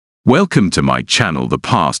Welcome to my channel, The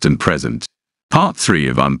Past and Present, Part 3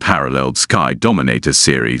 of Unparalleled Sky Dominator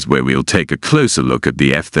series, where we'll take a closer look at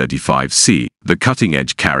the F-35C, the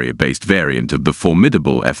cutting-edge carrier-based variant of the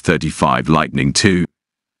formidable F-35 Lightning II.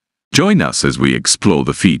 Join us as we explore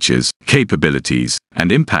the features, capabilities,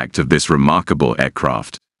 and impact of this remarkable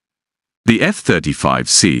aircraft. The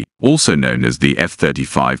F-35C, also known as the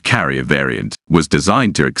F-35 carrier variant, was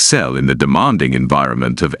designed to excel in the demanding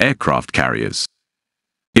environment of aircraft carriers.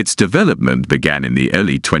 Its development began in the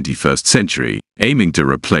early 21st century, aiming to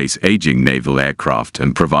replace aging naval aircraft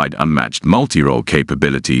and provide unmatched multi-role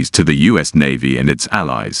capabilities to the U.S. Navy and its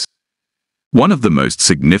allies. One of the most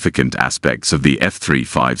significant aspects of the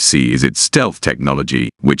F-35C is its stealth technology,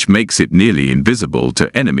 which makes it nearly invisible to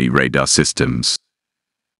enemy radar systems.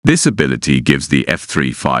 This ability gives the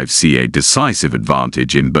F-35C a decisive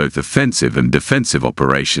advantage in both offensive and defensive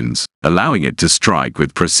operations, allowing it to strike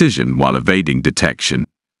with precision while evading detection.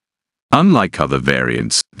 Unlike other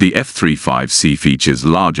variants, the F-35C features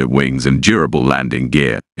larger wings and durable landing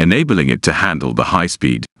gear, enabling it to handle the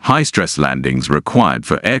high-speed, high-stress landings required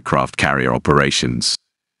for aircraft carrier operations.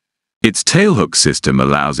 Its tailhook system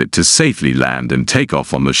allows it to safely land and take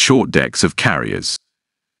off on the short decks of carriers.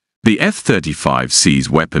 The F-35C's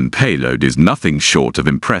weapon payload is nothing short of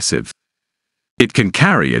impressive. It can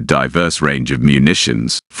carry a diverse range of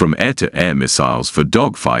munitions, from air-to-air missiles for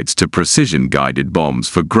dogfights to precision-guided bombs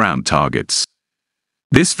for ground targets.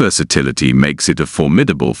 This versatility makes it a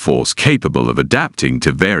formidable force capable of adapting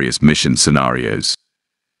to various mission scenarios.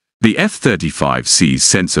 The F-35C's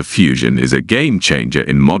sensor fusion is a game-changer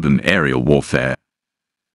in modern aerial warfare.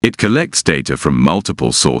 It collects data from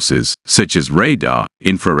multiple sources, such as radar,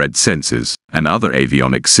 infrared sensors, and other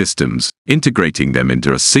avionics systems, integrating them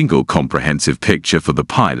into a single comprehensive picture for the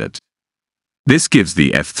pilot. This gives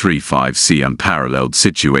the F-35C unparalleled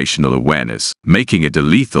situational awareness, making it a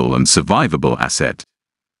lethal and survivable asset.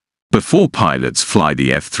 Before pilots fly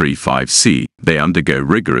the F-35C, they undergo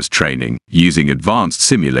rigorous training, using advanced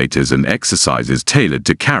simulators and exercises tailored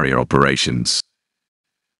to carrier operations.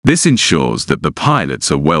 This ensures that the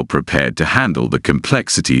pilots are well prepared to handle the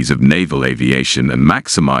complexities of naval aviation and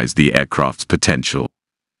maximize the aircraft's potential.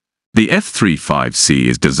 The F-35C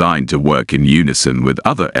is designed to work in unison with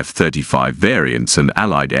other F-35 variants and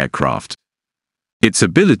allied aircraft. Its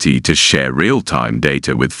ability to share real-time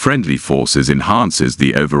data with friendly forces enhances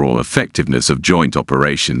the overall effectiveness of joint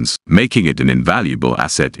operations, making it an invaluable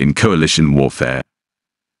asset in coalition warfare.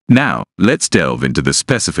 Now, let's delve into the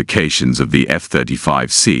specifications of the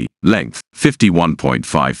F-35C. Length,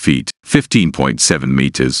 51.5 feet, 15.7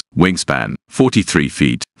 meters, wingspan, 43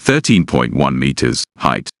 feet, 13.1 meters,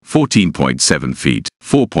 height, 14.7 feet,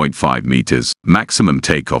 4.5 meters, maximum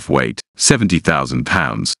takeoff weight, 70,000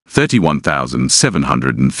 pounds,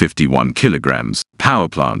 31,751 kilograms, power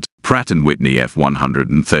plant, Pratt & Whitney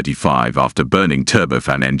F135 after burning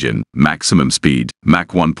turbofan engine, maximum speed, Mach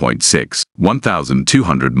 1.6,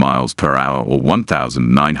 1,200 miles per hour or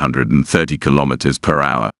 1,930 kilometers per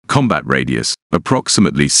hour, combat radius,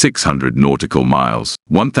 approximately 600 nautical miles,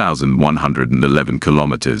 1,111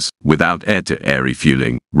 kilometers, without air-to-air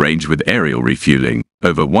refueling, range with aerial refueling,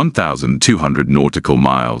 over 1,200 nautical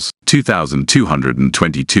miles,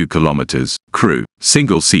 2,222 kilometers, crew,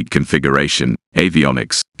 single-seat configuration,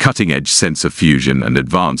 avionics, cutting-edge sensor fusion and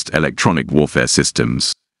advanced electronic warfare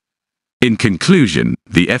systems. In conclusion,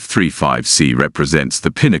 the F-35C represents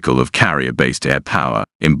the pinnacle of carrier-based air power,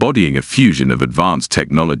 embodying a fusion of advanced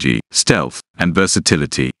technology, stealth, and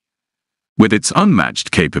versatility. With its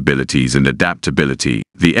unmatched capabilities and adaptability,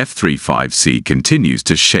 the F-35C continues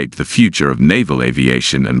to shape the future of naval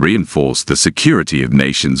aviation and reinforce the security of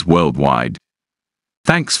nations worldwide.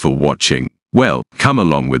 Thanks for watching. Well, come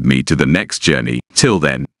along with me to the next journey. Till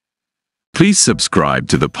then, please subscribe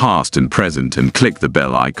to The Past and Present and click the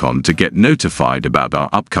bell icon to get notified about our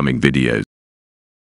upcoming videos.